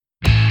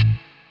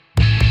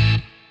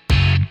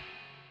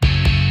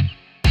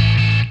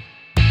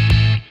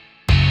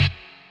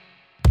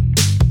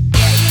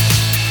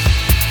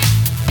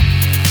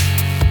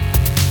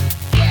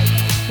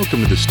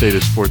welcome to the State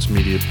of Sports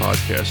Media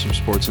podcast from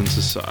Sports and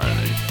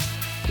Society.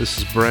 This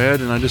is Brad,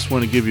 and I just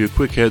want to give you a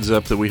quick heads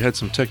up that we had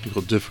some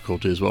technical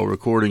difficulties while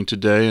recording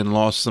today and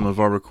lost some of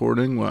our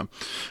recording. Well,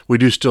 we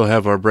do still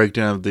have our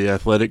breakdown of the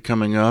Athletic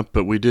coming up,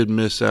 but we did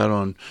miss out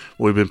on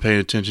what we've been paying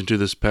attention to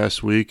this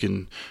past week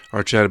and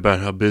our chat about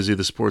how busy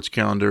the sports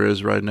calendar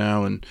is right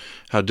now and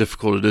how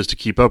difficult it is to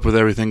keep up with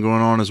everything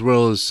going on, as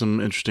well as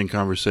some interesting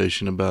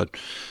conversation about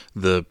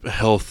the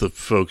health of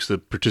folks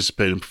that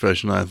participate in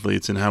professional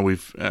athletes and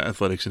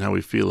athletics and how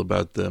we feel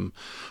about them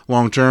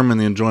long term and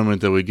the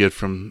enjoyment that we get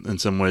from, in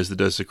some ways, the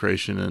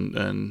desecration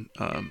and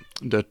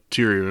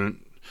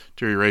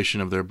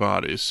deterioration of their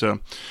bodies. So,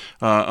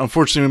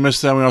 unfortunately, we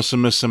missed that. We also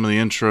missed some of the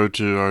intro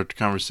to our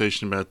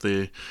conversation about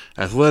the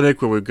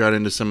Athletic, where we got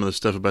into some of the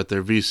stuff about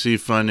their VC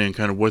funding and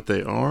kind of what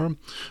they are.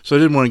 So I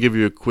did want to give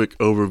you a quick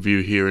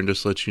overview here and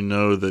just let you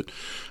know that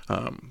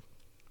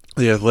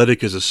The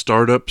Athletic is a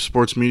startup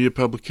sports media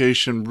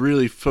publication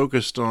really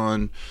focused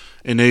on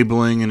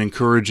enabling and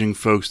encouraging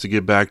folks to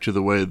get back to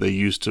the way they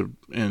used to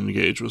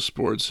engage with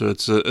sports. So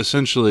it's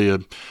essentially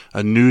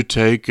a new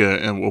take, a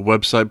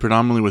website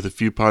predominantly with a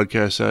few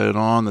podcasts added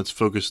on that's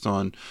focused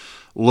on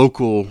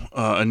local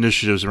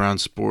initiatives around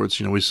sports.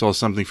 You know, we saw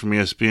something from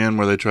ESPN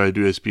where they tried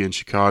to do ESPN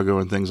Chicago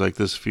and things like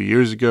this a few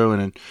years ago,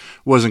 and it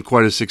wasn't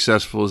quite as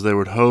successful as they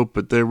would hope,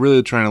 but they're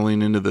really trying to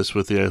lean into this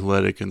with the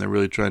Athletic, and they're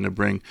really trying to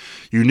bring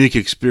unique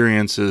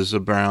experiences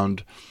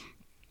around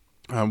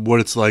what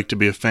it's like to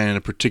be a fan in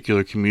a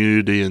particular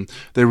community, and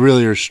they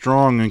really are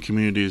strong in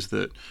communities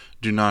that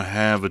do not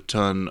have a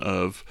ton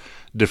of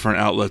different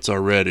outlets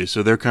already.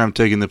 So they're kind of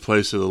taking the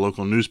place of the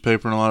local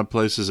newspaper in a lot of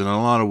places, and in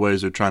a lot of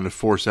ways they're trying to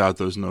force out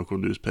those local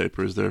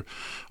newspapers. They're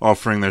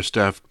offering their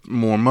staff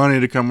more money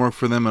to come work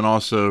for them and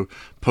also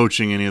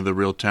poaching any of the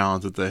real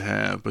talent that they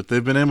have. But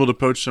they've been able to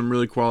poach some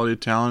really quality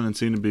talent and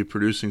seem to be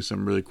producing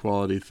some really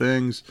quality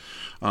things.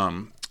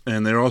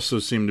 And they also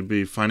seem to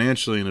be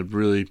financially in a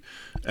really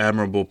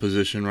admirable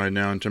position right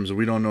now in terms of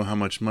we don't know how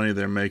much money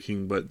they're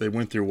making, but they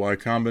went through Y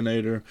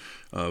Combinator,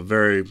 a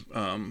very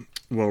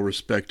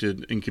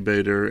well-respected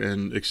incubator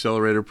and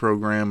accelerator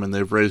program, and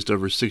they've raised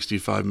over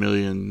 $65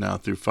 million now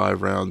through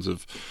 5 rounds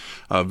of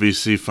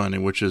VC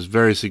funding, which is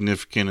very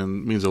significant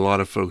and means a lot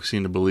of folks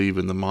seem to believe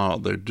in the model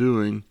they're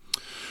doing,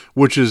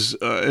 which is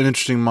an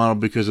interesting model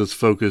because it's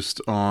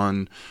focused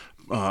on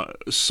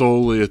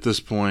solely at this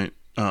point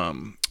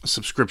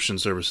subscription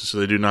services. So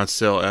they do not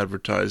sell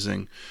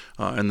advertising,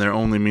 and their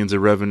only means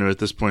of revenue at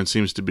this point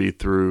seems to be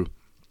through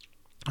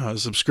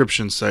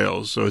subscription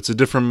sales. So it's a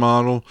different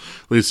model,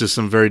 leads to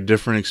some very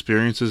different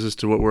experiences as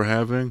to what we're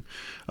having.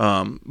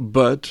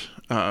 But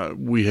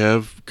we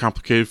have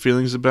complicated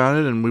feelings about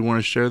it, and we want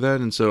to share that.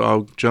 And so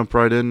I'll jump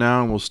right in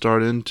now, and we'll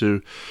start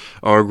into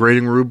our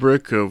grading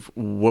rubric of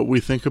what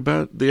we think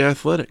about the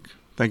Athletic.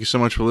 Thank you so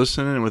much for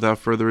listening, and without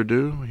further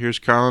ado, here's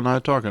Kyle and I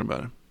talking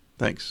about it.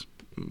 Thanks.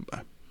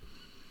 Bye.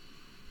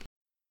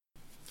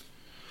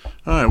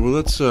 All right, well,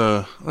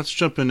 let's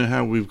jump into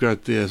how we've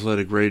got the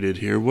Athletic rated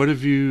here. What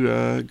have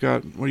you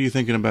got? What are you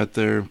thinking about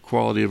their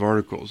quality of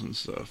articles and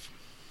stuff?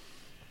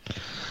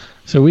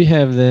 So we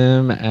have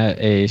them at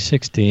a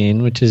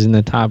 16, which is in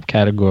the top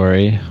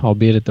category,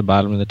 albeit at the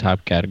bottom of the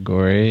top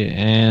category.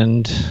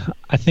 And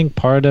I think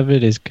part of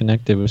it is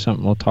connected with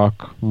something we'll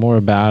talk more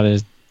about,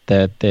 is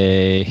that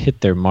they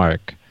hit their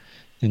mark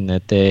and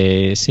that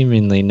they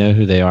seemingly know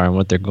who they are and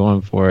what they're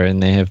going for.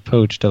 And they have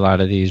poached a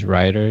lot of these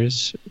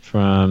writers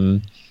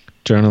from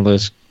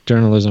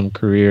journalism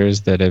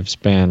careers that have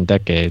spanned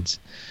decades,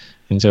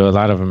 and so a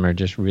lot of them are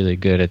just really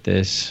good at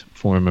this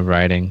form of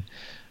writing.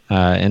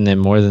 And then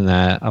more than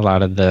that, a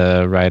lot of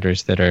the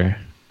writers that are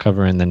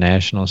covering the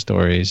national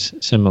stories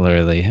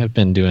similarly have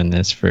been doing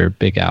this for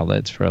big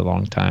outlets for a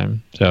long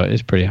time. So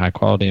it's pretty high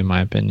quality in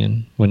my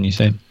opinion, wouldn't you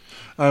say?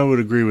 I would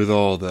agree with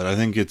all of that. I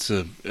think it's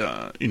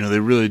they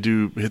really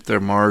do hit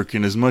their mark,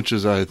 and as much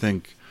as I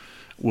think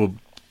we'll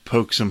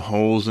poke some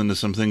holes into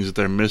some things that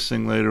they're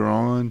missing later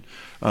on,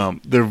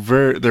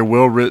 they're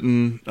well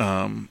written,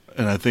 and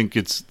I think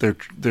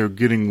they're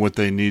getting what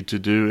they need to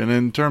do. And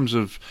in terms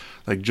of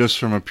like just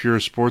from a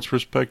pure sports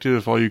perspective,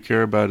 if all you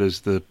care about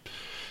is the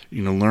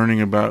learning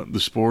about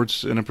the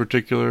sports in a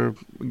particular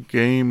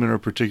game in a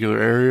particular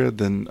area,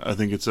 then I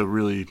think it's a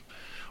really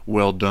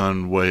well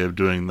done way of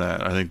doing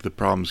that. I think the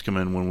problems come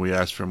in when we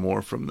ask for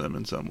more from them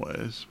in some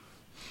ways.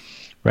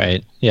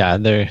 Right. Yeah,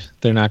 they're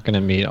not going to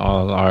meet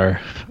all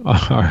our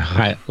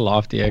high,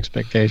 lofty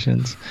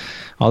expectations.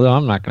 Although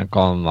I'm not going to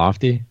call them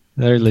lofty.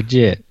 They're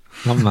legit.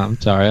 I'm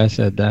sorry I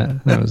said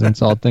that. That was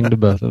insulting to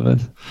both of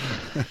us.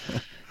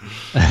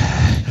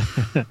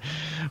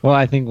 Well,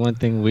 I think one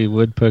thing we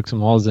would poke some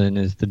holes in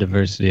is the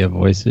diversity of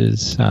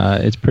voices.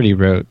 It's pretty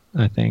rote,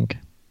 I think.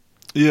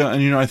 Yeah,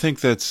 and I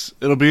think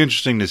it'll be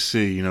interesting to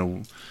see.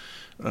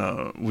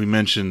 We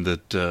mentioned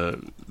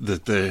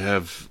that they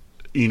have.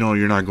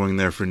 You're not going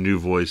there for new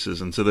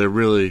voices, and so they're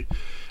really.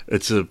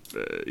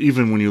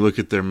 Even when you look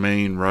at their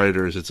main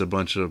writers, it's a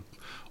bunch of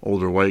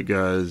older white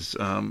guys,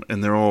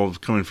 and they're all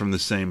coming from the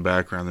same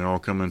background. They're all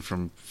coming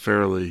from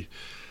fairly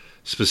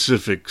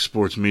specific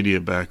sports media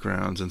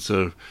backgrounds, and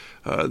so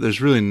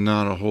there's really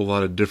not a whole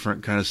lot of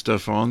different kind of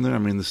stuff on there. I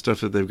mean, the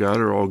stuff that they've got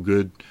are all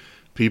good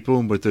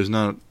people, but there's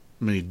not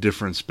many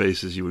different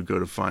spaces you would go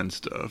to find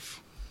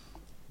stuff.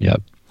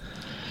 Yep.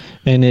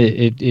 And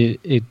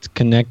it's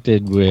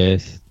connected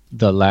with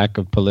the lack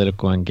of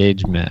political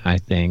engagement, I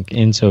think,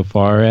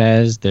 insofar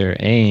as their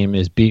aim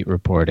is beat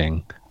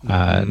reporting.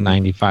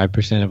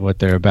 95% of what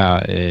they're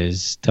about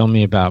is tell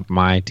me about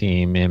my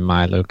team in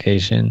my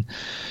location.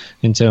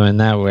 And so in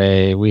that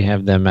way, we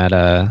have them at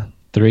a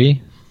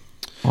 3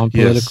 on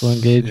political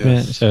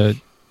engagement. Yes. So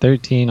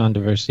 13 on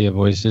diversity of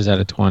voices out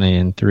of 20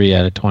 and 3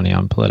 out of 20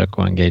 on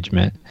political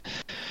engagement.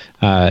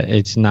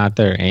 It's not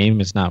their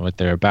aim. It's not what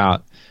they're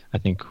about. I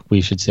think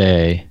we should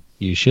say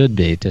you should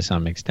be to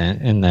some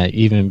extent, and that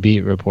even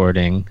beat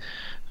reporting,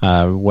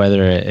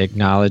 whether it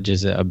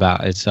acknowledges it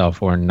about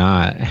itself or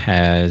not,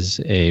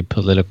 has a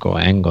political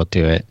angle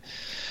to it.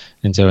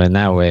 And so in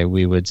that way,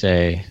 we would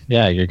say,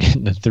 yeah, you're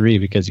getting a 3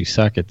 because you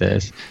suck at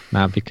this,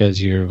 not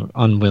because you're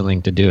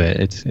unwilling to do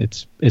it.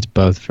 It's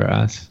both for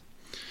us.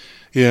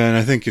 Yeah, and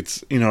I think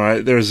it's,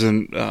 there's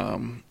a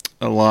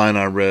line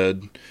I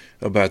read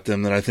about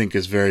them that I think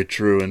is very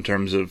true in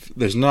terms of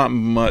there's not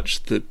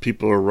much that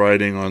people are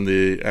writing on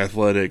The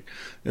Athletic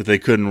that they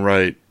couldn't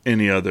write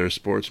any other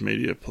sports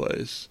media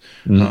place.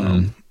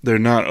 They're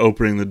not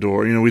opening the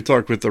door. We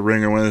talked with The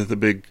Ringer. One of the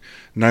big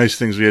nice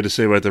things we had to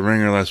say about The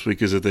Ringer last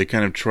week is that they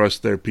kind of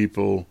trust their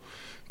people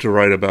to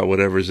write about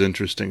whatever's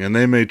interesting. And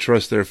they may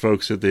trust their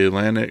folks at The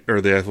Atlantic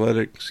or The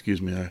Athletic.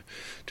 Excuse me, I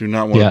do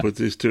not want to put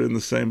these two in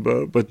the same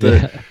boat. But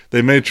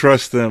they may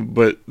trust them,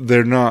 but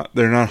they're not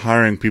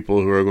hiring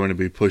people who are going to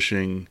be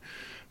pushing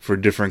for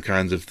different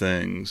kinds of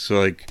things. So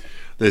like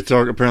they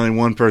talk, apparently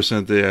one person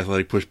at The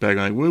Athletic pushed back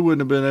like, we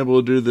wouldn't have been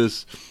able to do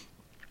this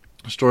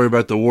story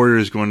about the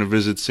Warriors going to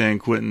visit San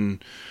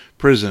Quentin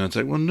prison. It's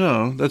like, well,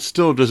 no, that's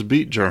still just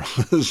beat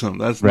journalism.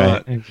 That's right,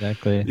 not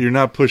exactly. You're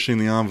not pushing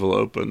the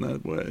envelope in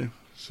that way.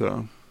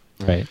 So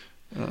right.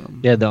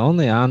 The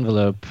only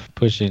envelope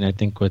pushing, I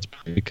think what's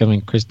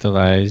becoming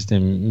crystallized,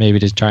 and maybe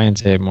to try and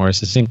say it more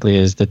succinctly,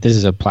 is that this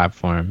is a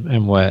platform,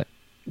 and what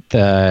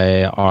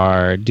they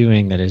are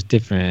doing that is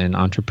different and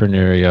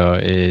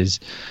entrepreneurial is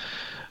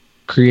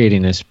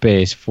creating a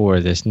space for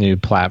this new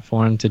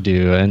platform to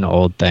do an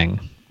old thing,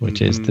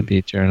 which is to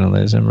beat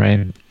journalism,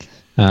 right?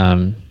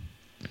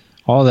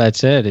 All that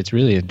said, it's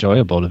really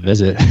enjoyable to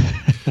visit.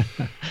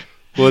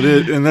 Well, it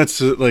is, and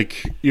that's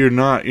you're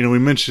not, we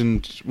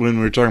mentioned when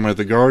we were talking about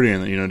The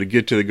Guardian, to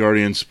get to The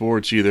Guardian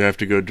Sports, you either have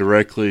to go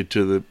directly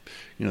to the,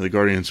 the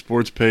Guardian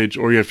Sports page,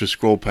 or you have to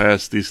scroll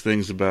past these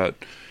things about,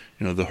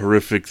 the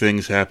horrific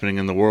things happening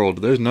in the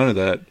world. There's none of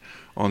that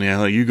on the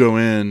island. You go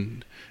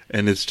in,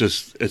 and it's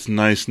just, it's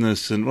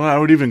niceness, and, well, I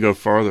would even go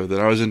farther,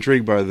 that I was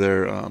intrigued by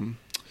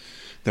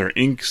their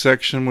ink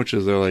section, which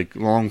is their,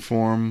 long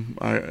form,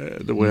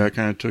 the way I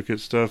kind of took it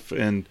stuff,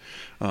 and,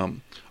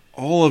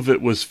 all of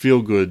it was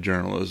feel-good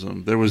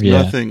journalism. There was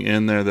nothing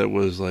in there that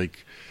was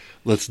like,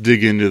 let's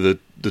dig into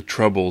the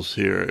troubles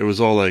here. It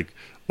was all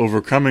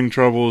overcoming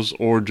troubles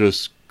or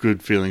just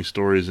good-feeling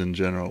stories in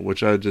general,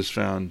 which I just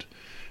found,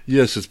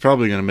 yes, it's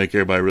probably going to make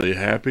everybody really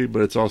happy,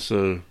 but it's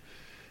also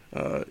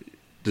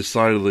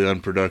decidedly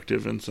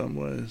unproductive in some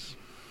ways.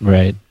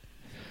 Right.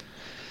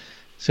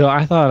 So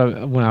I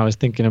thought when I was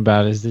thinking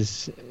about is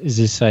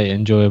this site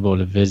enjoyable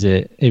to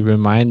visit, it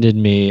reminded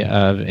me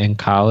of in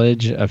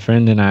college, a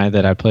friend and I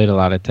that I played a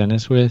lot of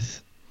tennis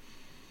with.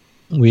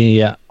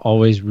 We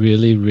always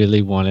really,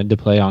 really wanted to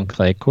play on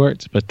clay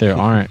courts, but there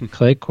aren't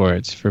clay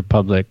courts for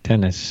public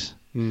tennis.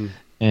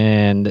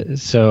 And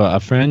so a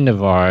friend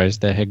of ours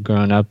that had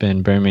grown up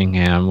in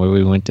Birmingham, where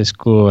we went to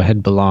school,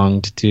 had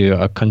belonged to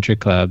a country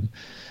club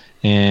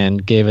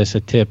and gave us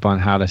a tip on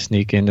how to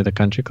sneak into the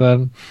country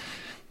club.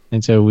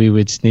 And so we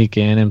would sneak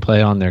in and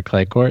play on their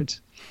clay courts.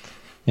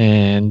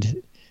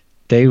 And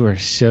they were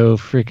so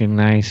freaking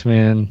nice,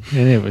 man.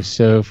 And it was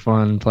so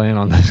fun playing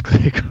on those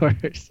clay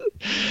courts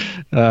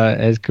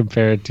as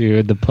compared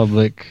to the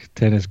public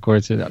tennis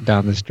courts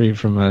down the street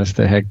from us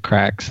that had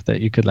cracks that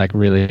you could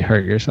really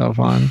hurt yourself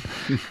on.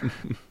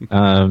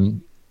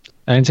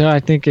 And so I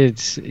think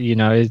it's,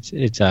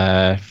 it's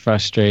a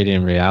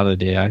frustrating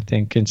reality. I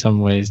think in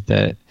some ways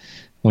that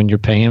when you're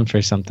paying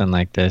for something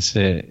like this,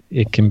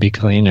 it can be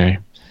cleaner.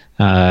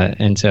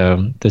 And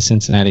so the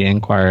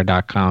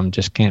CincinnatiInquirer.com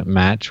just can't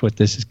match what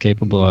this is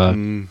capable of.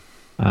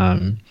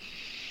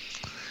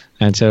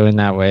 And so in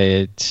that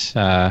way, it's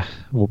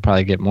we'll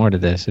probably get more to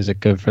this. Is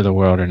it good for the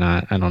world or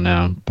not? I don't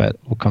know, but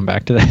we'll come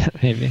back to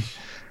that maybe.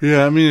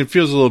 Yeah, I mean, it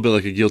feels a little bit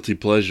like a guilty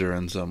pleasure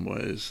in some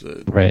ways.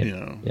 Right.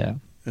 Yeah.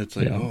 It's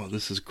oh,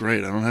 this is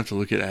great. I don't have to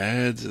look at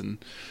ads, and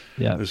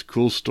yeah, there's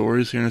cool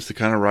stories here. And it's the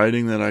kind of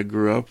writing that I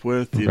grew up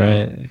with.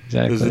 Right,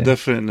 exactly. There's a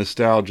definite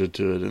nostalgia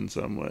to it in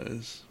some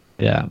ways.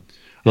 Yeah.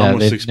 I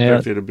almost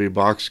expect there to be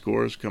box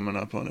scores coming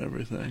up on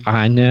everything.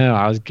 I know.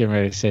 I was getting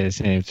ready to say the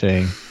same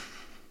thing.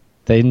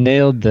 They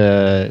nailed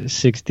the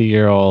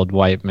 60-year-old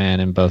white man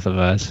in both of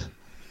us.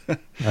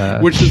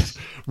 Which is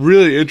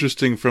really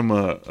interesting from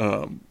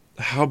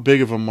how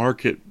big of a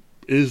market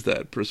is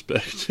that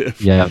perspective.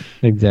 Yeah,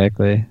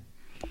 exactly.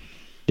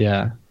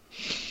 Yeah.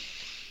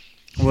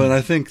 Well, and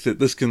I think that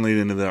this can lead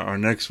into our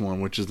next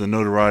one, which is the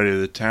notoriety of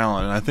the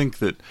talent. And I think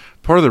that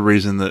part of the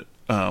reason that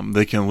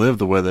they can live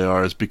the way they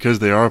are is because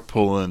they are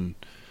pulling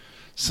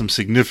some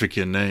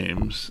significant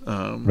names.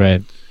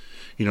 Right.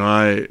 You know,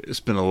 I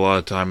spent a lot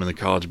of time in the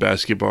college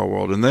basketball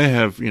world, and they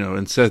have, you know,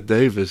 in Seth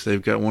Davis,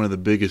 they've got one of the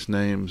biggest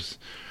names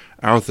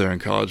out there in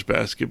college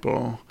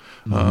basketball.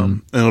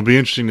 And it'll be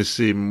interesting to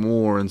see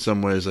more in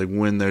some ways, like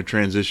when they're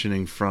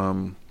transitioning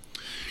from,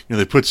 you know,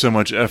 they put so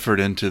much effort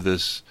into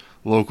this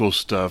local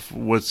stuff.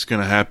 What's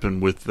going to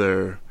happen with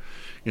their,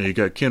 you know, you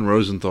got Ken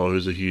Rosenthal,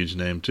 who's a huge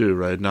name too,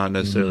 right? Not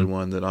necessarily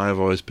one that I've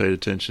always paid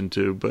attention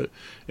to, but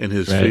in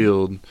his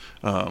field.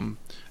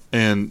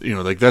 And, you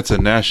know, like that's a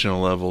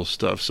national level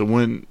stuff. So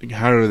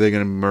how are they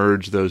going to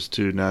merge those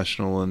two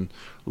national and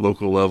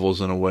local levels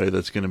in a way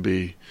that's going to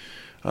be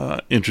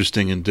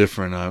interesting and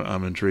different?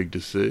 I'm intrigued to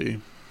see.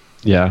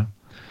 Yeah.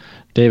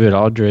 David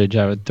Aldridge,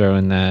 I would throw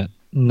in that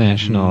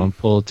national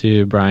pool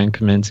too. Brian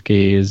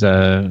Kaminsky is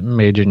a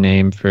major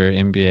name for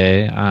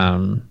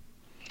NBA.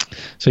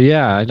 So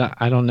yeah,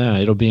 I don't know.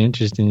 It'll be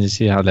interesting to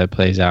see how that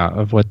plays out,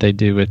 of what they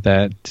do with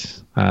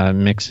that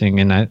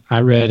mixing. And I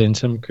read in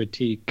some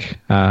critique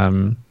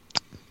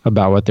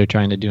about what they're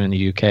trying to do in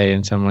the UK,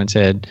 and someone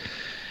said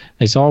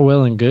it's all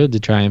well and good to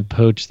try and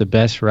poach the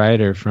best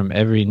writer from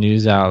every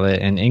news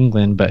outlet in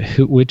England, but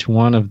which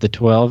one of the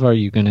 12 are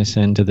you going to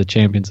send to the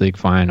Champions League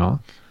final?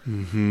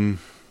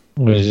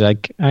 Which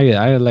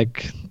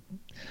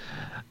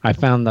I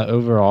found the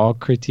overall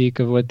critique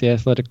of what the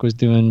Athletic was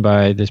doing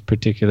by this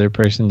particular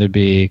person to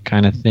be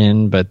kind of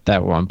thin, but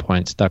that one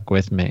point stuck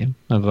with me.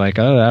 Of like,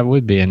 oh, that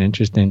would be an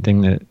interesting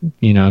thing that,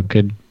 you know,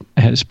 could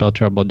spell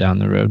trouble down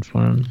the road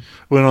for him.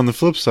 Well, on the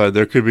flip side,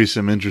 there could be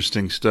some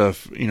interesting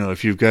stuff. You know,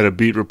 if you've got a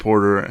beat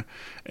reporter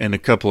and a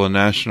couple of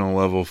national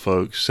level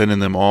folks, sending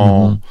them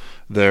all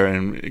there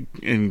and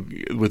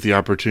with the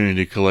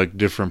opportunity to collect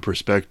different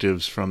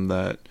perspectives from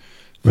that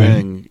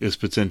thing is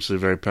potentially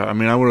very powerful. I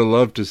mean, I would have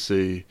loved to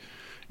see,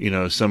 you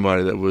know,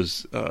 somebody that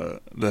was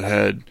that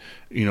had,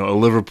 you know, a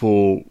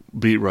Liverpool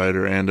beat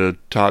writer and a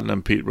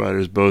Tottenham beat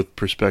writers, both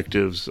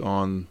perspectives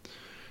on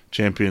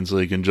Champions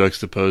League, and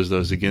juxtapose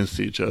those against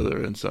each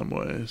other in some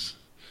ways.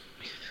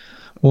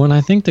 Well, and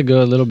I think to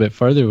go a little bit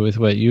further with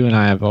what you and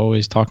I have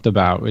always talked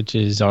about, which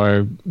is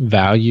our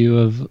value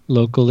of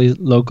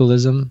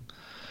localism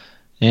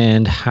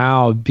and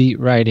how beat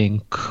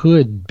writing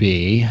could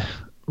be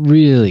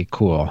really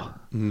cool.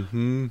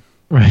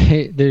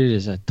 Right? There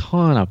is a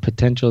ton of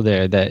potential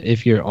there that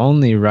if you're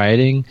only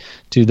writing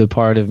to the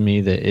part of me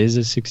that is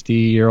a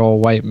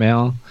 60-year-old white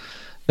male,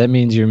 that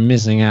means you're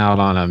missing out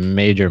on a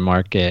major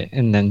market,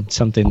 and then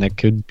something that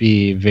could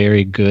be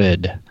very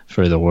good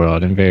for the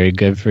world and very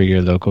good for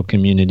your local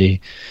community.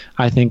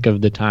 I think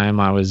of the time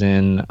I was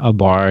in a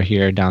bar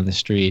here down the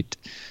street,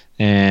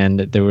 and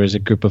there was a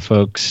group of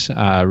folks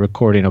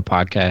recording a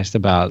podcast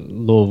about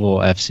Louisville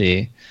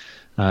FC,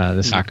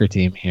 the soccer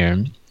team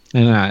here,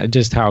 and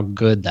just how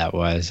good that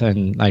was.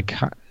 And like,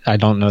 I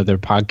don't know, their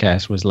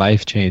podcast was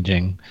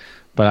life-changing,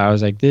 but I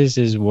was like, this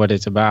is what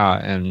it's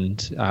about.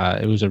 And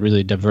it was a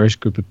really diverse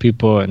group of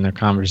people, and their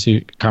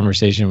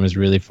conversation was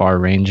really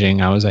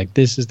far-ranging. I was like,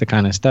 this is the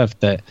kind of stuff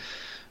that,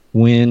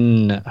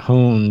 when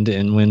honed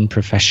and when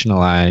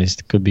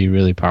professionalized, could be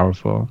really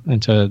powerful.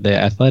 And so the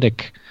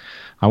Athletic,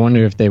 I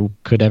wonder if they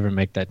could ever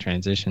make that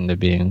transition to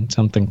being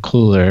something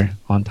cooler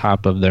on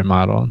top of their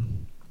model.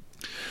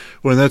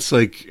 Well, that's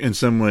like, in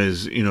some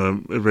ways, you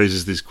know, it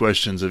raises these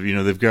questions of, you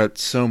know, they've got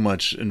so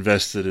much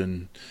invested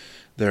in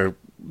their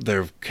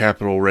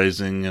capital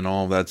raising and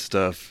all that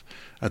stuff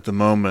at the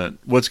moment.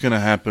 What's going to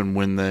happen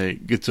when they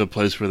get to a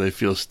place where they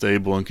feel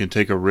stable and can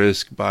take a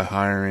risk by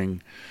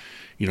hiring,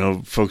 you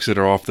know, folks that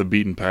are off the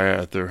beaten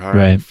path, or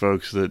hiring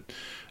folks that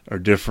are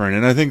different?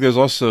 And I think there's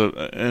also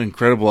an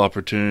incredible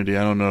opportunity.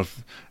 I don't know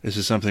if this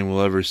is something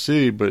we'll ever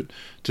see, but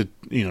to,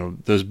 you know,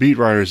 those beat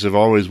writers have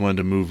always wanted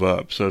to move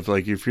up. So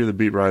if you're the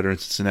beat writer in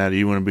Cincinnati,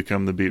 you want to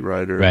become the beat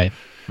writer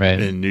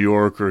in New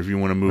York, or if you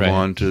want to move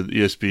on to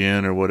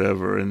ESPN or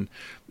whatever. And,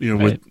 you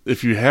know,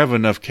 if you have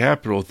enough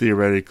capital,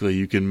 theoretically,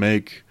 you can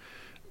make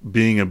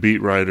being a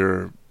beat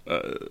writer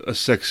a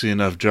sexy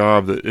enough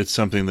job that it's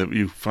something that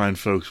you find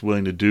folks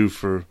willing to do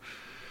for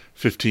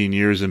 15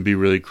 years and be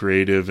really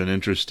creative and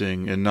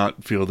interesting, and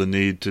not feel the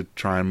need to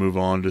try and move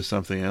on to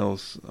something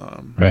else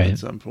at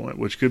some point,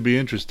 which could be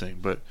interesting,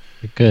 but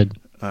it could.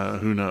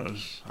 Who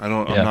knows? I'm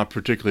not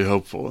particularly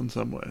hopeful in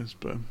some ways,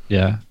 but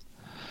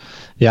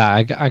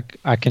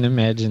I can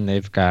imagine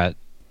they've got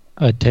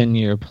a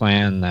 10-year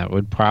plan that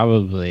would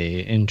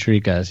probably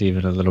intrigue us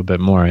even a little bit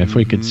more. If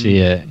we could see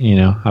it, you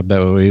know, I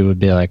bet we would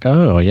be like,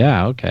 oh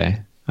yeah,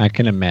 okay, I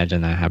can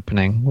imagine that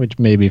happening, which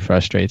maybe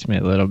frustrates me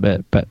a little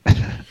bit, but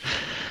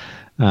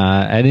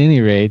at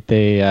any rate,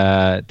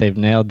 they've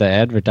nailed the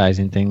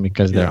advertising thing,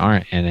 because there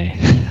aren't any.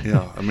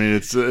 Yeah, I mean,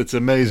 it's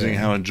amazing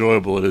how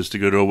enjoyable it is to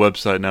go to a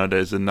website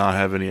nowadays and not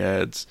have any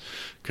ads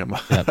come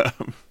up.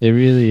 It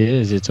really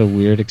is. It's a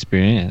weird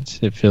experience.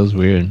 It feels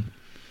weird,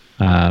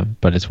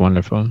 but it's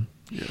wonderful.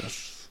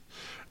 Yes.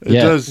 It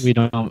does. We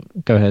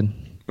don't. Go ahead.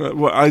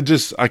 Well,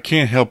 I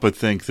can't help but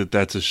think that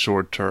that's a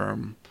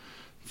short-term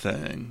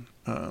thing.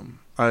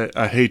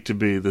 I hate to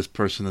be this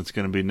person that's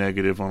going to be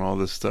negative on all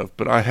this stuff,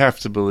 but I have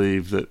to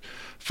believe that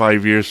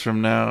 5 years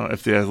from now,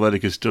 if the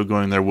Athletic is still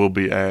going, there will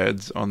be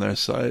ads on their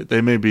site.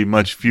 They may be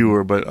much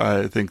fewer, but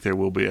I think there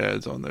will be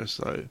ads on their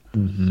site.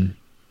 Mm-hmm.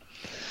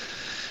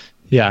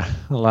 Yeah,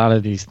 a lot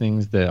of these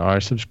things that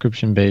are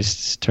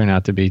subscription-based turn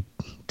out to be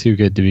too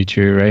good to be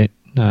true, right?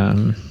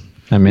 I'm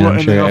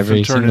sure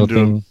every single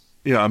thing...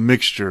 a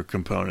mixture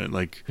component.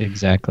 Like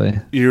exactly.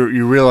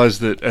 You realize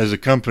that as a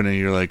company,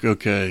 you're like,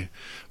 okay,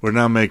 we're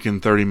now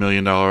making $30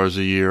 million a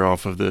year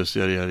off of this,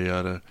 yada yada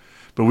yada.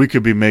 But we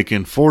could be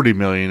making $40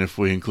 million if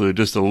we include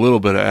just a little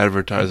bit of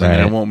advertising,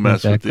 and it won't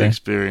mess with the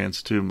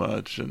experience too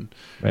much. And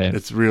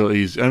it's real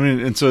easy. I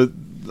mean, and so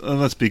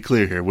let's be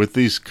clear here with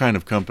these kind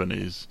of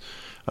companies,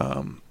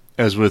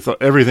 as with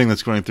everything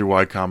that's going through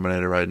Y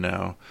Combinator right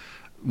now,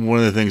 one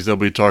of the things they'll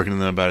be talking to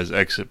them about is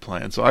exit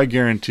plan. So I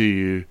guarantee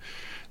you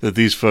that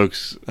these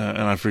folks,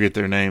 and I forget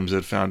their names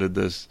that founded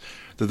this,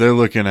 that they're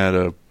looking at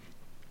a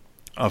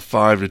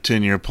 5 to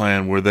 10 year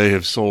plan where they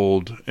have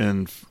sold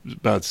in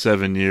about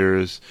 7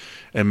 years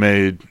and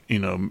made,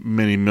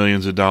 many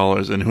millions of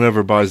dollars, and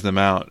whoever buys them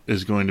out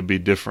is going to be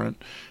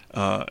different.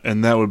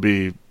 And that would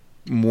be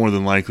more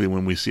than likely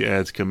when we see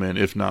ads come in,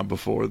 if not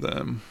before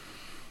then.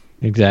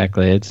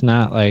 Exactly. It's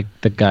not like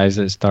the guys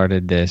that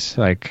started this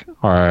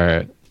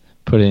are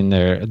putting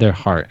their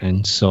heart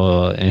and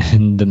soul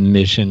in the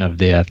mission of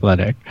the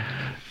Athletic,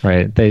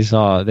 right? They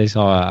saw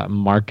a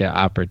market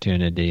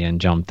opportunity and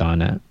jumped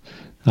on it,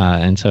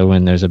 and so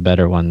when there's a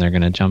better one, they're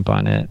going to jump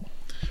on it.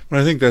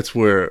 Well, I think that's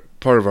where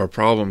part of our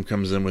problem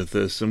comes in with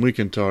this, and we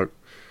can talk.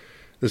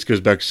 This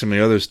goes back to some of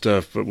the other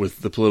stuff, but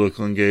with the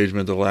political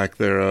engagement, the lack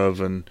thereof,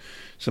 and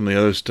some of the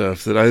other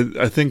stuff, that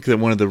I think that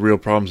one of the real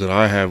problems that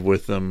I have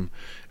with them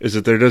is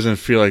that there doesn't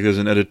feel like there's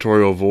an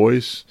editorial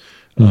voice.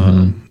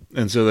 Mm-hmm.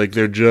 And so,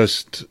 they're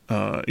just,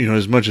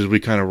 as much as we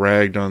kind of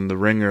ragged on the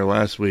Ringer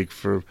last week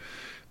for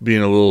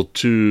being a little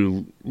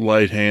too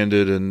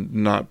light-handed and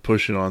not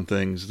pushing on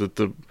things, that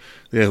the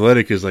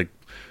Athletic is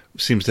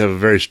seems to have a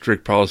very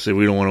strict policy.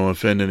 We don't want to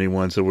offend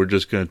anyone, so we're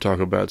just going to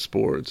talk about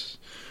sports.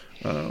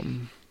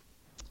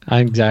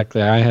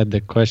 Exactly. I had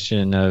the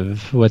question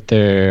of what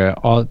their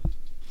all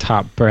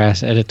top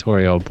brass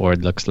editorial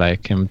board looks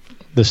like, and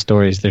the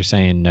stories they're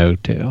saying no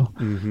to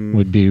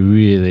would be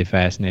really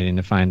fascinating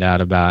to find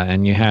out about.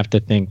 And you have to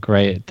think,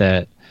 right,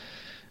 that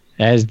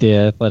as the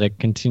Athletic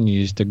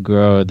continues to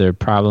grow, their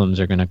problems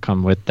are going to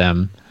come with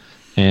them,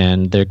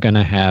 and they're going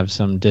to have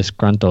some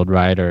disgruntled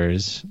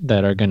writers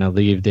that are going to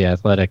leave the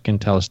Athletic and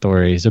tell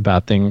stories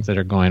about things that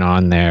are going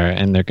on there,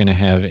 and they're going to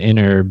have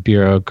inner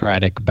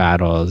bureaucratic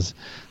battles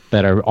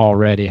that are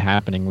already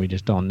happening. We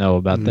just don't know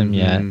about them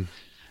yet.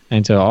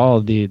 And so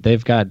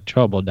they've got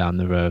trouble down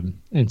the road.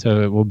 And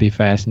so it will be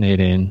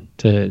fascinating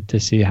to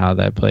see how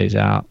that plays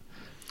out.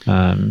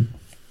 Well,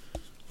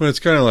 it's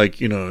kind of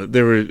like,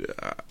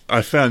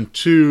 I found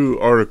 2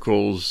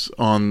 articles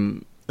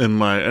and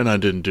I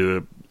didn't do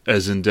it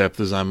as in depth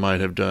as I might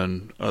have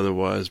done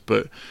otherwise,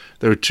 but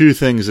there were 2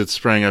 things that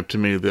sprang up to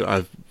me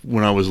that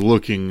when I was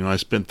looking, I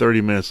spent 30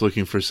 minutes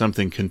looking for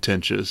something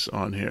contentious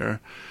on here.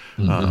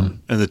 And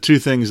the 2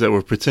 things that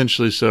were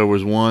potentially so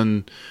was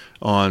one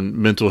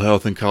on mental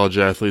health in college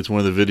athletes, one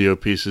of the video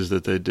pieces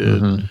that they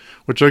did,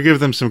 which I give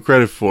them some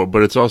credit for,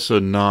 but it's also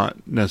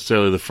not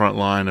necessarily the front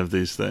line of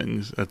these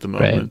things at the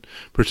moment,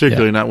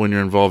 particularly not when you're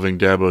involving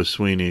Dabo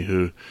Swinney,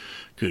 who,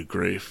 good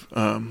grief.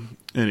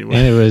 Anyway.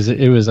 And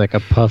it was like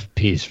a puff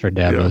piece for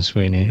Dabo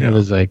Swinney. It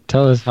was like,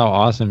 tell us how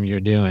awesome you're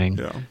doing,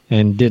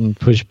 and didn't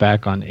push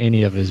back on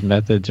any of his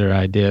methods or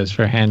ideas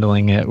for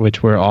handling it,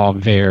 which were all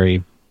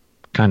very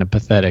kind of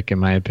pathetic in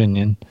my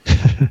opinion.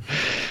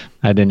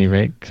 At any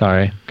rate,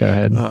 sorry, go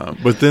ahead.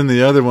 But then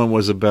the other one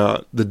was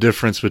about the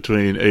difference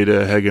between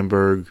Ada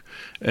Hegenberg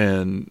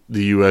and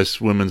the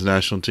U.S. women's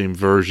national team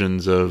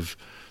versions of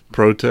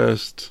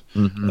protest.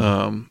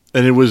 And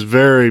it was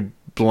very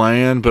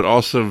bland, but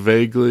also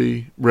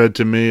vaguely read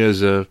to me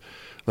as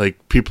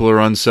people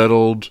are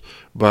unsettled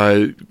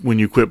by when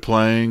you quit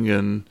playing,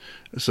 and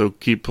so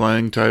keep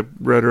playing type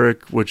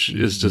rhetoric, which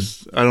is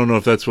just, I don't know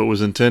if that's what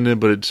was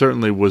intended, but it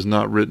certainly was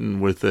not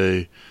written with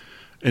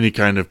any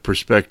kind of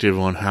perspective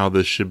on how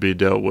this should be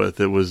dealt with.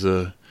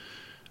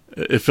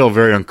 It felt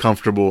very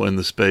uncomfortable in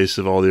the space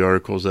of all the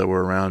articles that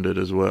were around it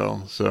as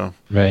well. So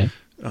there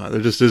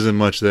just isn't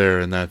much there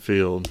in that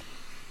field.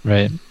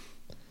 Right.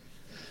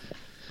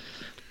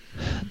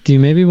 Do you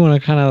maybe want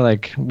to kind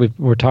of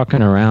we're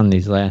talking around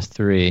these last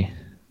 3.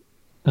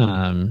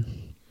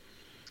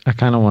 I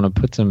kind of want to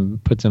put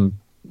some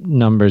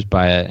numbers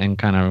by it and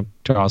kind of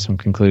draw some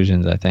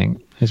conclusions, I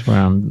think, is where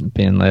I'm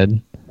being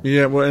led.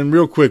 Yeah, well, and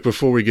real quick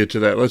before we get to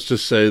that, let's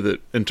just say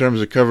that in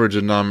terms of coverage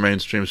of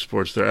non-mainstream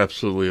sports, they're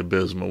absolutely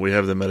abysmal. We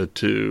have them at a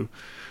 2.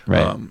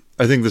 Right.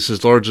 I think this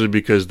is largely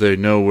because they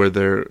know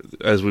where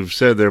as we've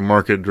said, they're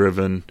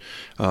market-driven,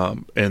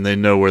 and they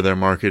know where their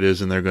market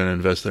is, and they're going to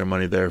invest their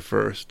money there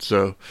first.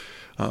 So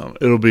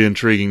it'll be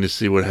intriguing to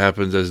see what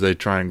happens as they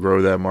try and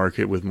grow that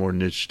market with more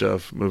niche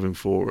stuff moving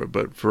forward.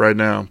 But for right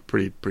now,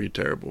 pretty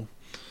terrible.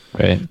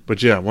 Right.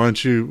 But yeah, why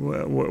don't you?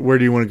 Where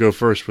do you want to go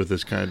first with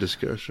this kind of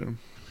discussion?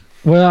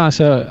 Well,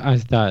 so I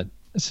thought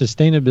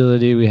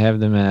sustainability, we have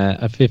them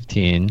at a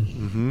 15,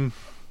 Mm-hmm.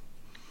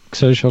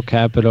 social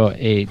capital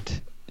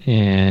 8,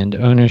 and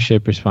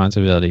ownership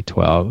responsibility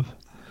 12.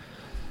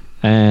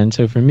 And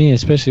so for me,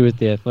 especially with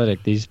the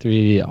Athletic, these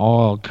three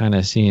all kind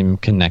of seem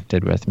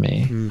connected with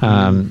me.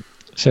 Mm-hmm.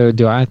 So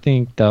do I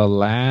think they'll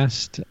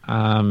last?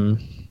 My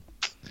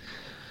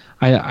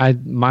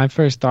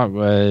first thought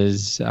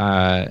was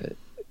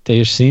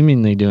they're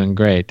seemingly doing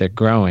great. They're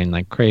growing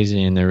like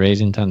crazy and they're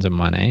raising tons of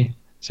money.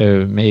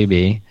 So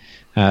maybe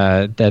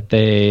that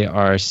they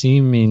are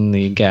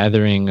seemingly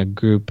gathering a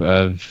group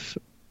of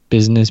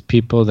business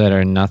people that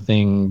are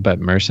nothing but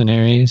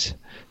mercenaries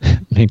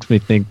makes me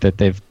think that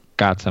they've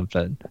got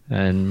something,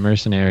 and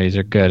mercenaries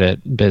are good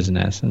at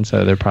business, and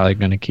so they're probably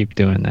going to keep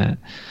doing that,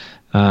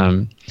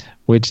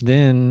 which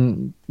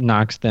then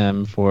knocks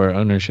them for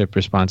ownership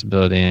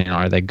responsibility, and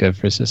are they good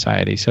for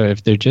society? So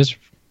if they're just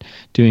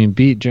doing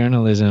beat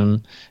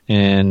journalism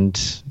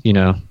and, you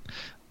know,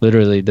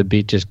 literally the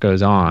beat just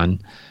goes on,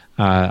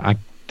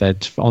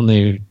 that's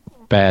only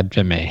bad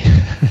to me.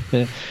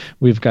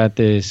 We've got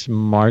this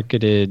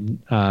marketed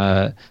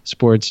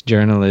sports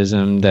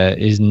journalism that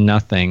is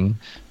nothing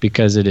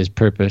because it is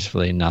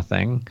purposefully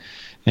nothing.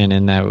 And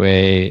in that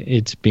way,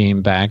 it's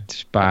being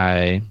backed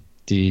by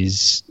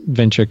these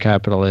venture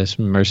capitalist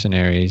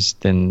mercenaries.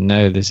 Then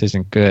no, this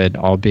isn't good,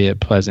 albeit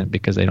pleasant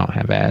because they don't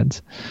have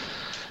ads.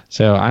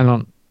 So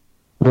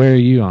where are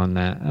you on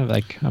that?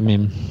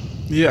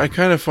 Yeah, I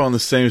kind of fall in the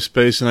same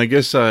space, and I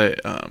guess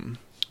I'm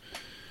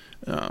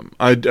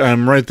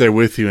right there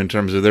with you in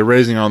terms of they're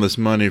raising all this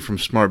money from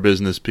smart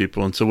business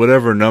people, and so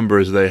whatever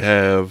numbers they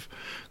have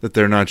that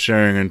they're not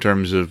sharing in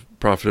terms of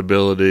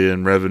profitability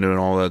and revenue and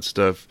all that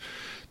stuff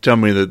tell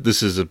me that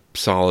this is a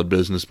solid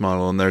business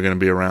model and they're going to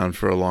be around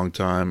for a long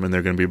time and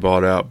they're going to be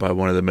bought out by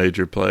one of the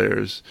major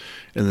players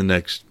in the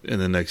next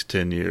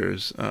 10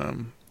 years.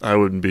 I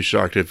wouldn't be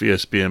shocked if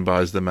ESPN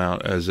buys them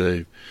out as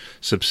a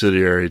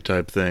subsidiary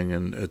type thing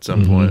and at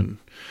some point.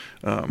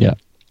 Yeah.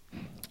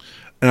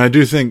 And I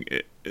do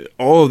think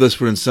all of this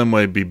would in some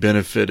way be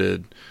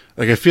benefited.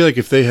 Like, I feel like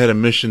if they had a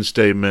mission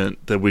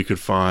statement that we could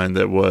find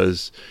that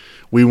was,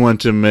 we want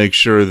to make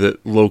sure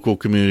that local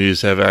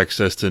communities have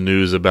access to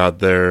news about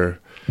their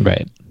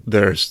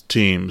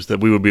teams, that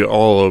we would be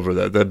all over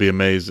that. That'd be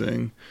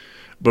amazing.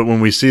 But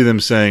when we see them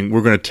saying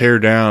we're going to tear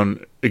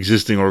down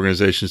existing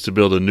organizations to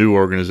build a new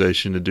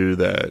organization to do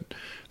that,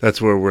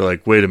 that's where we're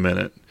like, wait a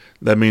minute.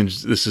 That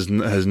means this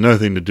has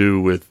nothing to do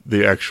with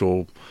the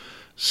actual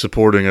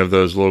supporting of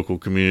those local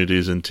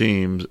communities and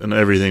teams, and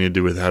everything to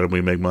do with how do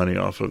we make money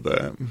off of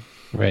that.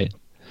 Right.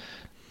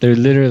 They're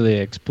literally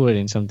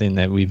exploiting something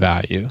that we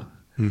value,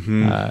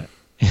 and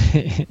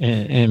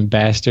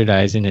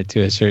bastardizing it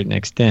to a certain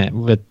extent.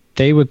 But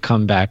they would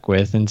come back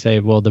with and say,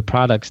 well, the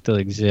product still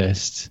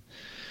exists.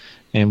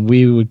 And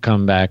we would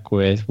come back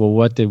with, well,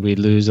 what did we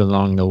lose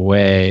along the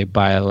way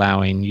by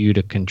allowing you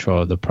to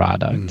control the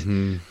product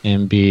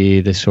and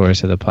be the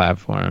source of the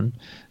platform?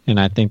 And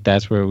I think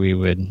that's where we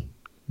would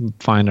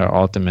find our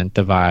ultimate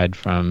divide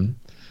from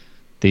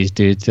these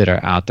dudes that are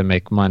out to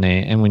make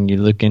money. And when you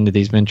look into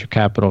these venture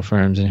capital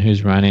firms and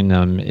who's running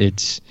them,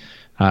 it's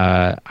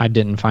I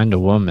didn't find a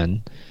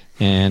woman,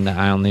 and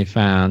I only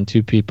found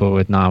 2 people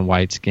with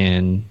non-white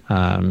skin.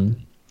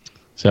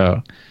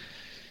 So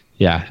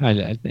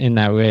yeah, in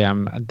that way,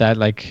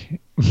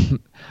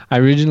 I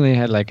originally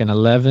had like an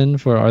 11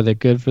 for are they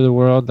good for the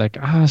world? Like,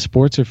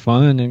 sports are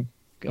fun and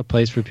a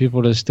place for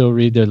people to still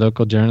read their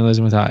local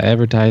journalism without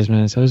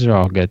advertisements. Those are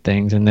all good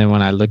things. And then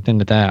when I looked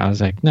into that, I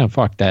was like, no,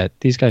 fuck that.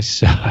 These guys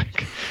suck.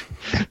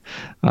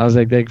 I was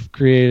like, they've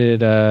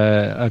created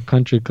a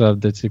country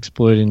club that's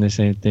exploiting the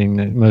same thing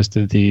that most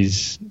of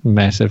these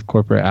massive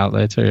corporate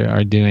outlets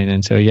are doing.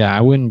 And so, yeah, I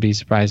wouldn't be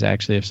surprised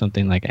actually if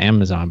something like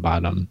Amazon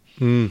bought them.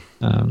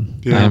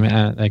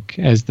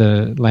 As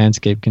the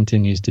landscape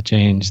continues to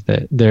change,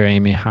 that they're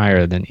aiming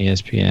higher than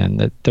ESPN,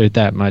 that they're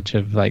that much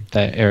of like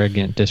that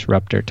arrogant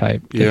disruptor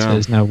type that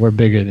says, no, we're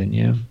bigger than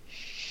you.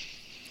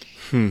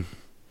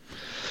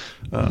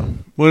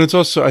 Well, it's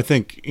also, I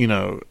think,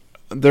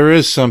 there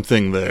is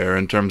something there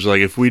in terms of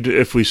like if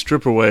we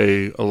strip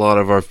away a lot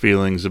of our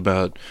feelings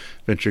about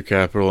venture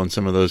capital and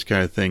some of those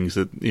kind of things,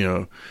 that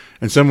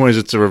in some ways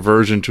it's a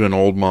reversion to an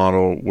old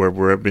model where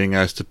we're being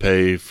asked to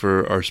pay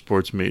for our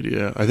sports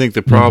media. I think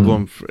the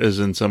problem is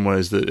in some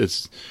ways that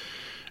it's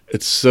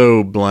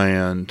so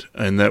bland,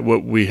 and that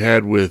what we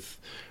had with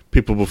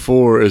people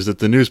before is that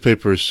the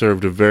newspaper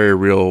served a very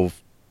real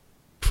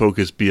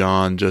focus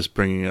beyond just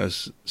bringing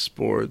us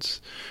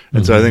sports.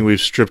 And so I think we've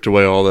stripped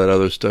away all that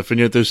other stuff, and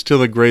yet there's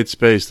still a great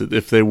space that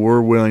if they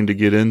were willing to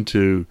get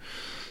into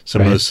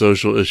some of the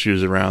social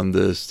issues around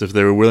this, if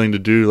they were willing to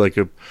do like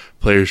a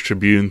Players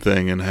Tribune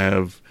thing and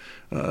have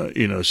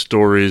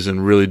stories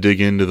and really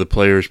dig into the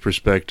player's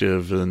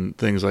perspective and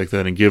things like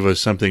that and give us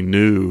something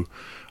new,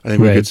 I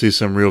think we could see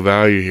some real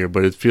value here.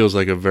 But it feels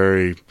like a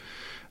very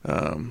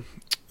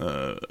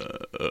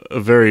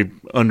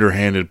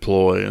underhanded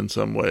ploy in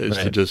some ways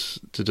to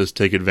just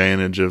take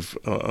advantage of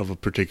a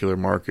particular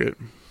market.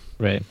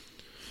 Right.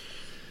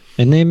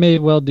 And they may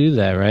well do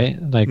that, right?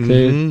 Like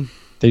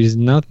there's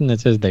nothing that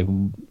says they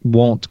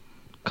won't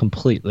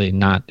completely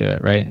not do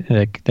it, right?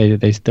 Like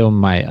they still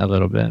might a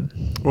little bit.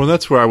 Well,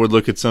 that's where I would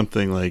look at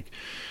something like,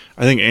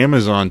 I think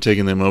Amazon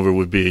taking them over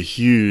would be a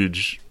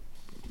huge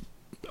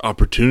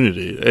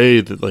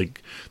opportunity. That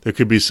like there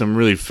could be some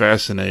really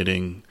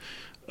fascinating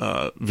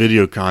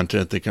video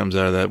content that comes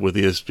out of that with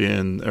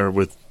ESPN or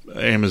with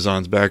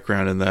Amazon's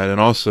background in that, and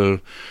also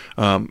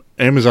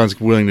Amazon's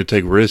willing to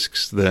take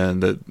risks then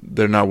that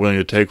they're not willing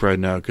to take right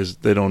now because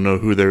they don't know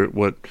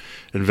what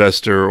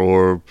investor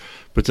or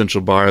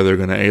potential buyer they're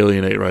going to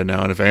alienate right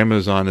now. And if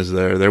Amazon is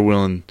there,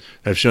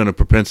 have shown a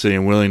propensity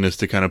and willingness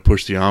to kind of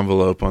push the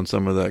envelope on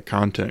some of that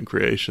content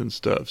creation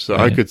stuff. So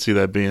I could see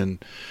that being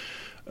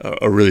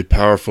a really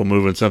powerful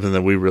move and something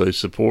that we really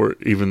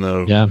support, even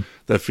though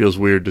that feels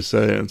weird to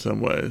say in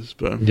some ways.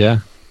 But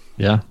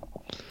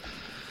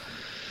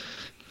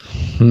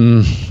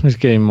it's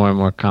getting more and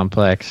more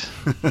complex.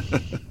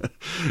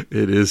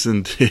 It is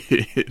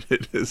indeed.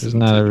 It's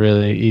not a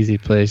really easy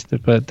place to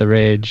put the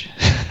rage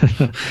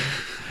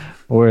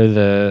or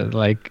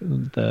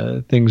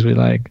the things we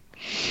like.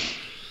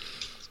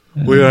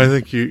 Well, I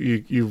think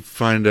you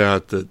find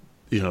out that,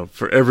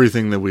 for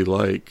everything that we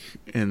like,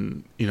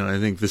 and, I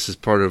think this is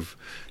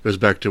goes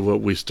back to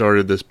what we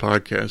started this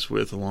podcast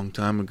with a long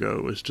time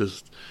ago, was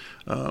just,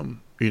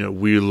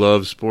 we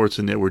love sports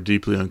and yet we're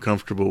deeply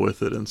uncomfortable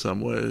with it in some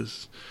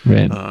ways.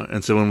 Right.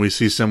 And so when we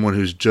see someone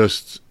who's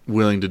just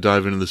willing to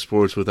dive into the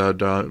sports without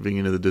diving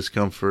into the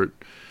discomfort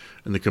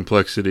and the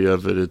complexity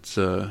of it, it's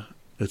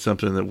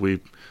something that we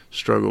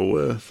struggle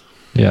with.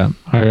 Yeah.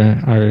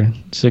 Our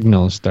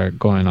signals start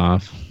going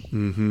off.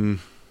 Mm-hmm.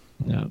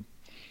 Yeah.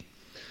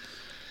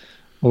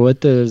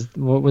 What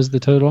was the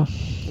total?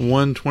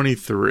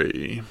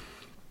 123.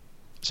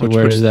 So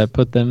where does that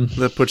put them?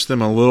 That puts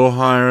them a little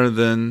higher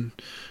than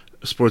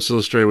Sports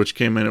Illustrated, which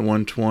came in at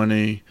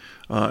 120,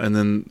 and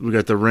then we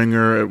got the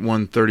Ringer at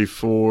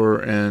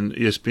 134 and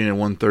ESPN at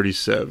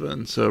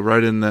 137. So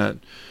right in that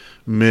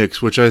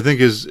mix, which I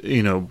think is,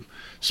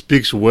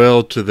 speaks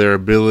well to their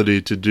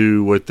ability to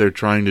do what they're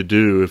trying to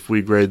do if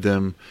we grade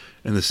them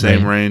in the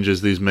same range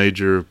as these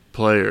major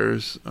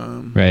players.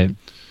 Right.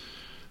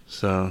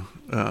 So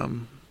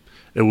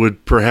it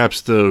would perhaps,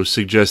 though,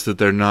 suggest that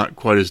they're not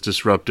quite as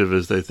disruptive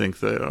as they think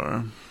they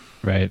are.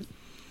 Right.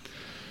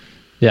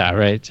 Yeah,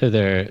 right. So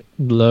they're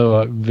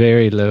low,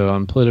 very low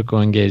on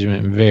political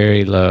engagement,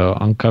 very low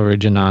on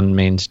coverage and on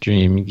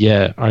mainstream,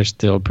 yet are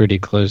still pretty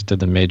close to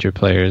the major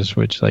players,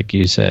 which, like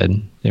you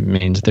said, it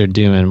means they're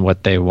doing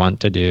what they want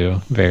to do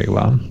very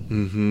well.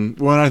 Mm-hmm.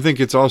 Well, and I think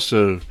it's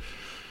also,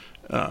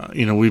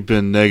 we've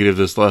been negative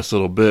this last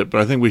little bit,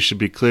 but I think we should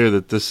be clear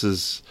that this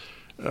is,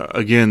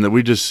 again, that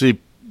we just see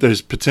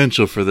there's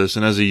potential for this.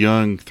 And as a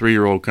young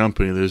 3-year-old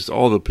company, there's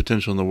all the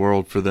potential in the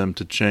world for them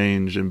to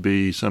change and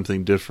be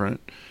something different.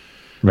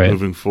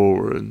 Moving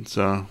forward. And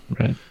so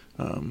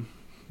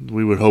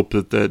we would hope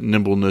that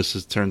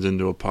nimbleness turns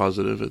into a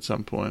positive at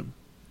some point.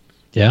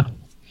 Yeah.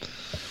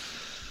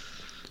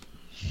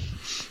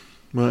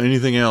 Well,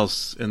 anything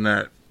else in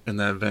that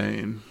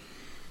vein?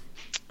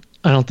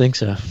 I don't think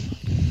so.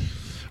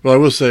 Well, I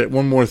will say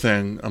one more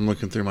thing. I'm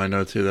looking through my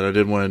notes here that I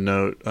did want to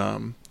note.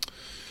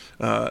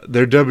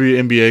 Their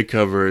WNBA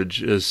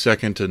coverage is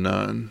second to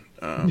none.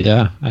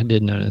 Yeah, I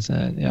did notice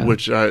that. Yeah.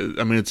 Which I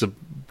mean, it's a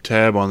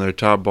tab on their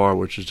top bar,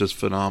 which is just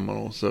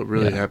phenomenal. So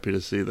really happy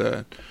to see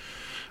that.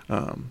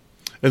 And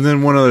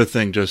then one other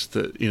thing, just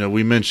that,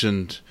 we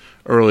mentioned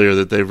earlier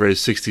that they've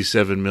raised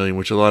 $67 million,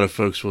 which a lot of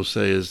folks will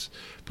say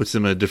puts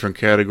them in a different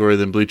category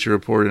than Bleacher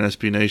Report and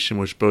SB Nation,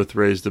 which both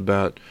raised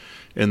about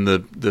in the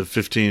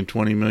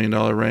 $15-20 million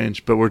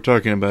range. But we're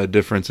talking about a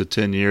difference of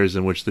 10 years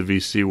in which the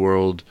VC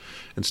world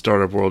and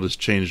startup world has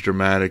changed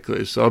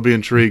dramatically. So I'll be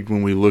intrigued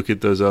when we look at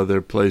those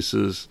other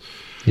places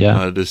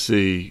to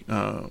see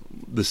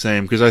the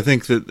same, because I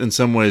think that in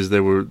some ways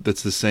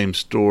that's the same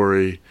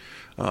story,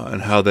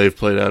 and how they've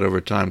played out over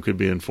time could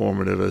be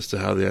informative as to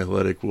how the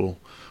Athletic will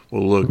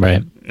look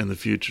in the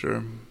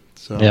future.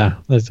 So yeah,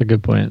 that's a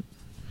good point.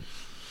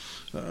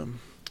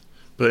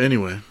 But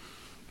anyway,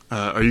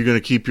 are you going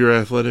to keep your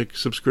Athletic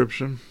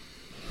subscription?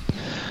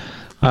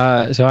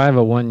 So I have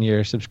a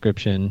 1-year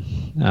subscription.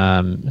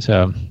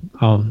 So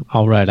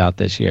I'll ride out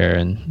this year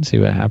and see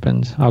what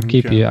happens. I'll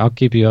keep you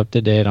up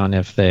to date on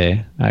if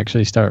they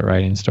actually start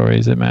writing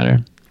stories that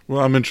matter.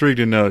 Well, I'm intrigued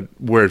to know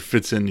where it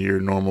fits into your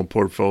normal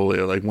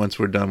portfolio. Like once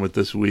we're done with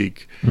this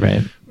week,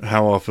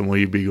 how often will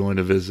you be going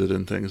to visit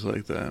and things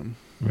like that?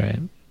 Right.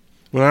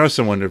 Well, I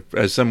also wonder,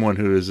 as someone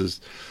who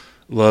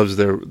loves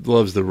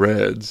the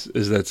Reds,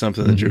 is that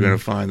something that you're going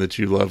to find that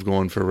you love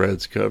going for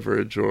Reds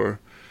coverage,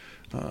 or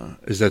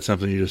is that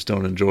something you just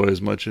don't enjoy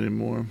as much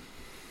anymore?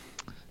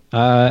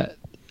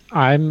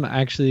 I'm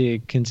actually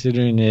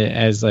considering it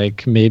as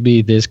like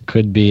maybe this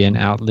could be an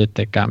outlet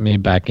that got me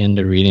back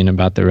into reading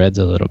about the Reds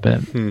a little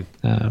bit,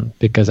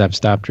 because I've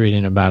stopped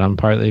reading about them,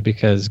 partly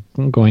because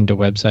going to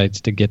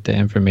websites to get the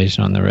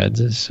information on the Reds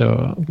is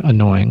so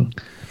annoying,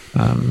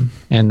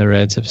 and the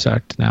Reds have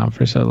sucked now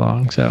for so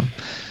long. So,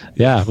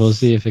 yeah, we'll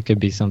see if it could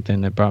be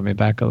something that brought me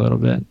back a little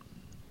bit.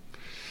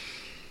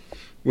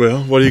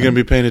 Well, what are you going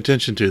to be paying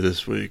attention to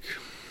this week?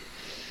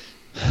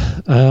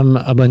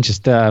 A bunch of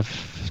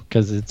stuff,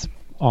 because it's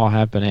all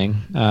happening.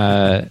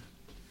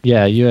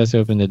 Yeah, U.S.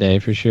 Open today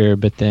for sure.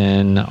 But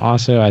then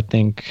also, I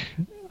think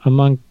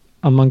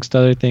amongst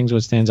other things,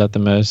 what stands out the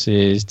most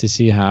is to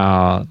see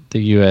how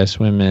the U.S.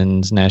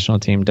 women's national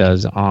team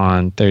does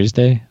on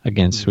Thursday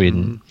against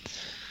Sweden.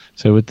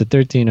 So with the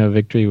 13-0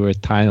 victory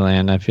with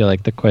Thailand, I feel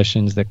like the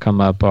questions that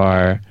come up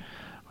are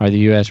the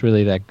U.S.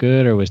 really that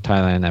good, or was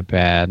Thailand that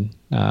bad?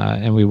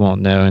 And we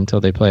won't know until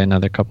they play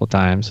another couple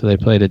times. So they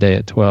play today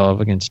at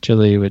 12 against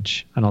Chile,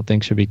 which I don't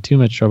think should be too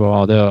much trouble,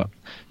 although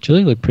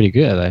Chile looked pretty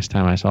good last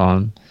time I saw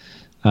them.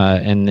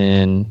 And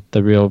then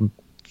the real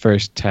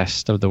first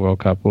test of the World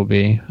Cup will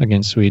be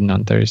against Sweden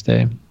on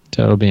Thursday.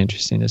 So it'll be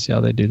interesting to see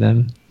how they do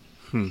then.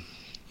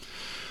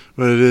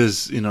 But it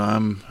is,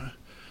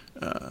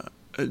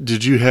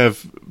 did you have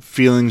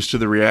feelings to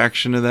the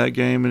reaction to that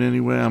game in any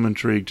way? I'm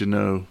intrigued to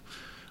know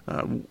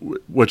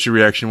what your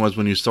reaction was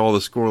when you saw the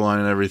scoreline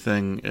and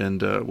everything,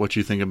 and what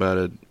you think about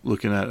it,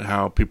 looking at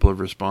how people have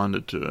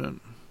responded to it.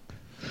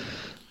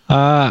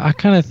 I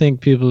kind of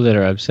think people that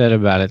are upset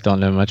about it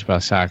don't know much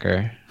about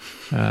soccer.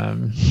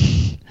 And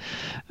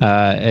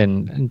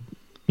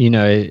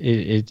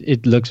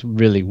it looks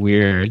really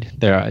weird.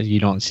 You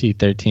don't see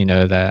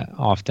 13-0 that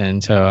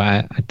often. So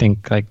I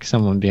think like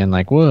someone being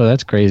like, whoa,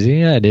 that's crazy.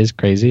 Yeah, it is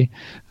crazy.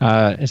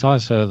 It's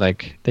also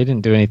like they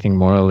didn't do anything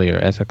morally or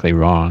ethically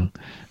wrong.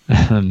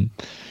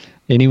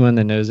 Anyone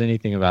that knows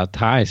anything about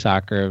Thai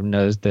soccer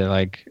knows that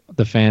like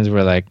the fans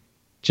were like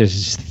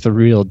just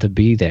thrilled to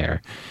be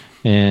there.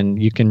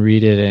 And you can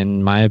read it,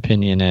 in my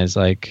opinion, as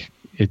like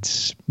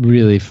it's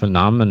really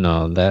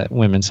phenomenal that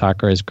women's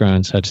soccer has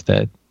grown such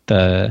that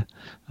the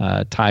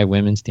Thai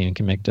women's team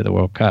can make to the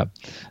World Cup.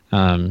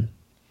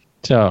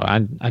 So I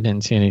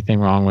didn't see anything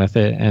wrong with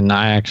it, and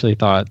I actually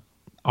thought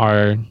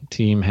our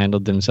team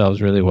handled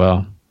themselves really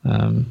well.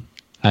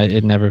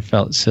 It never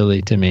felt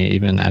silly to me,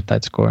 even at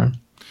that score.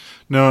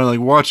 No, like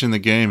watching the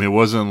game, it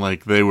wasn't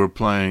like they were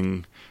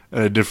playing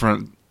a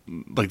different,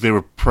 like they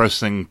were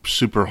pressing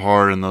super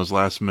hard in those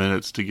last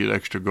minutes to get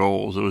extra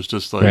goals. It was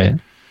just like, right.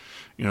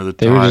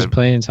 They were just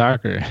playing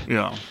soccer.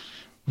 Yeah.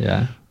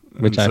 Yeah.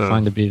 Which I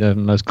find to be the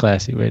most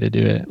classy way to do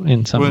it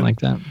in something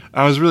like that.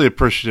 I was really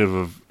appreciative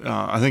of,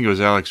 I think it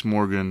was Alex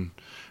Morgan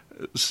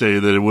say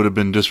that it would have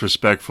been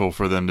disrespectful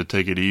for them to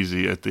take it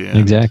easy at the end.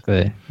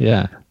 Exactly.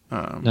 Yeah.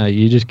 No,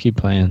 you just keep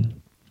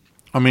playing.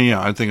 I mean,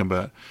 yeah, I think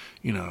about,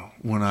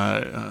 when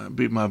I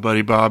beat my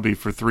buddy Bobby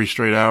for 3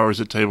 straight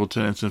hours at table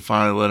tennis and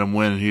finally let him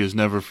win, and he has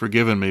never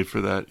forgiven me for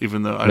that,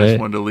 even though I just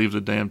wanted to leave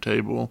the damn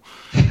table.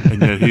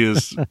 And yet he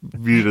is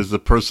viewed as the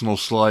personal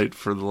slight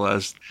for the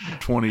last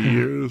 20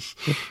 years.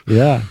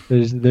 Yeah,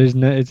 there's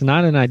no, it's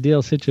not an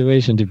ideal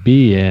situation to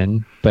be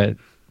in, but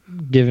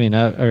giving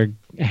up or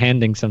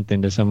handing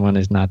something to someone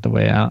is not the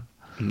way out.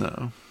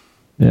 No.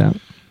 Yeah.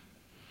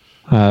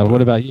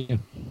 What about you?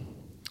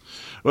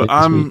 Well,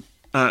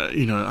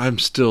 I'm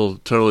still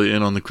totally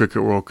in on the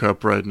Cricket World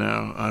Cup right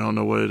now. I don't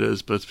know what it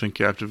is, but it's been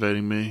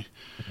captivating me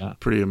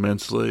pretty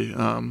immensely.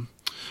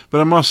 But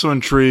I'm also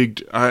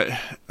intrigued. I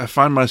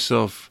find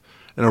myself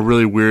in a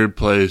really weird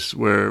place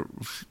where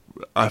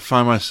I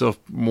find myself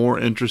more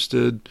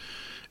interested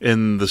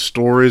in the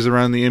stories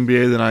around the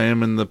NBA than I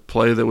am in the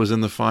play that was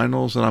in the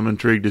finals, and I'm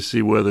intrigued to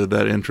see whether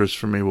that interest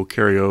for me will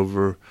carry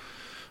over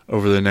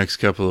the next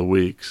couple of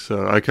weeks.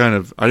 So I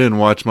didn't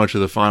watch much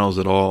of the finals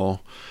at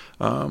all,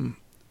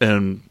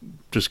 and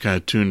just kind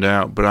of tuned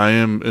out. But I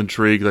am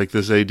intrigued, like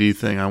this AD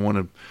thing. I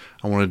want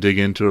to dig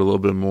into it a little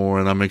bit more,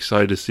 and I'm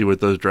excited to see what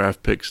those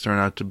draft picks turn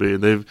out to be.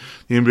 The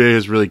NBA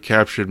has really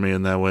captured me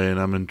in that way, and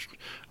I'm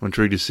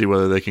intrigued to see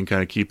whether they can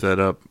kind of keep that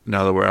up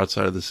now that we're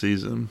outside of the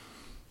season.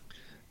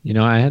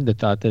 I had the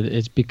thought that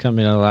it's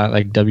becoming a lot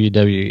like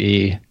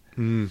WWE.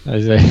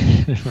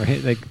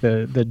 Right? Like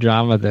the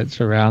drama that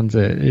surrounds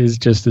it is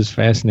just as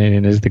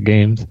fascinating as the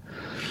games.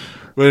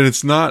 But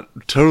it's not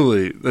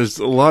totally. There's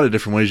a lot of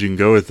different ways you can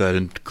go with that,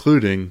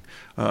 including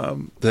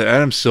that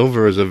Adam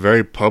Silver is a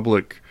very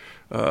public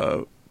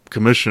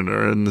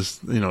commissioner, and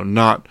this,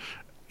 not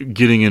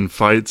getting in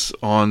fights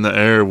on the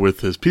air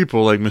with his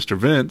people like Mr.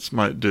 Vince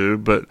might do,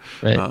 but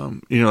right.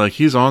 Like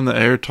he's on the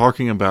air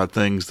talking about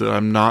things that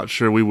I'm not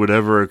sure we would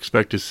ever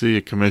expect to see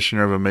a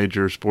commissioner of a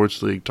major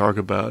sports league talk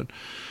about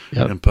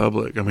in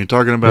public. I mean,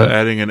 talking about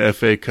adding an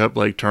FA Cup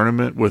like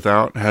tournament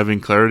without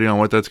having clarity on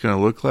what that's going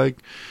to look like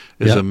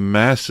is a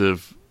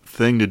massive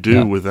thing to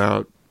do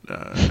without,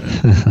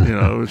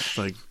 it's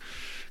like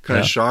kind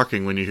of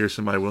shocking when you hear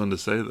somebody willing to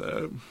say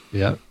that.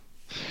 Yeah.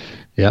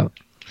 Yeah.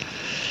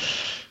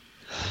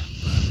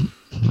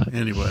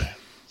 Anyway,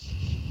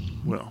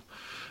 well,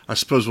 I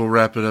suppose we'll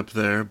wrap it up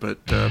there,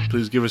 but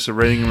please give us a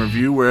rating and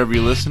review wherever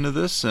you listen to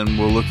this, and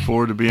we'll look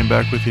forward to being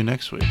back with you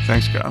next week.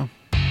 Thanks, Kyle.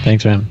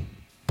 Thanks, man.